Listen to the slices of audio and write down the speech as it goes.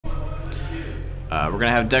We're gonna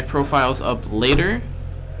have deck profiles up later.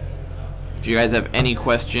 If you guys have any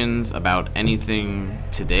questions about anything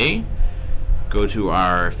today, go to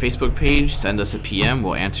our Facebook page, send us a PM.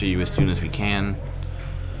 We'll answer you as soon as we can.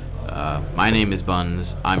 My name is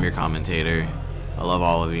Buns. I'm your commentator. I love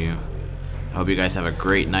all of you. I hope you guys have a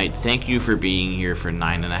great night. Thank you for being here for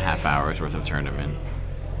 9.5 hours worth of tournament.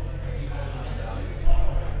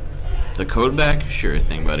 The code back? Sure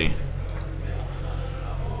thing, buddy.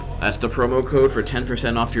 That's the promo code for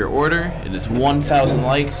 10% off your order. It is 1,000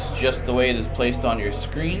 likes, just the way it is placed on your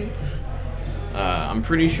screen. I'm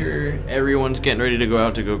pretty sure everyone's getting ready to go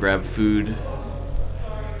out to go grab food.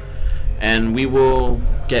 And we will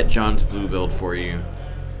get John's blue build for you.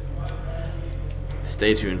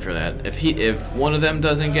 Stay tuned for that. If one of them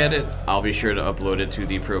doesn't get it, I'll be sure to upload it to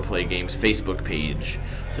the Pro Play Games Facebook page.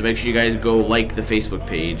 So make sure you guys go like the Facebook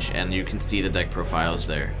page and you can see the deck profiles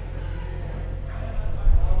there.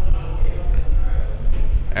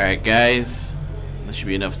 Alright guys, that should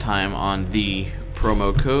be enough time on the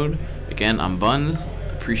promo code. Again, I'm Buns.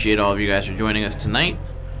 Appreciate all of you guys for joining us tonight.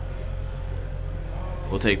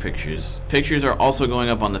 We'll take pictures. Pictures are also going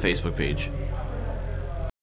up on the Facebook page.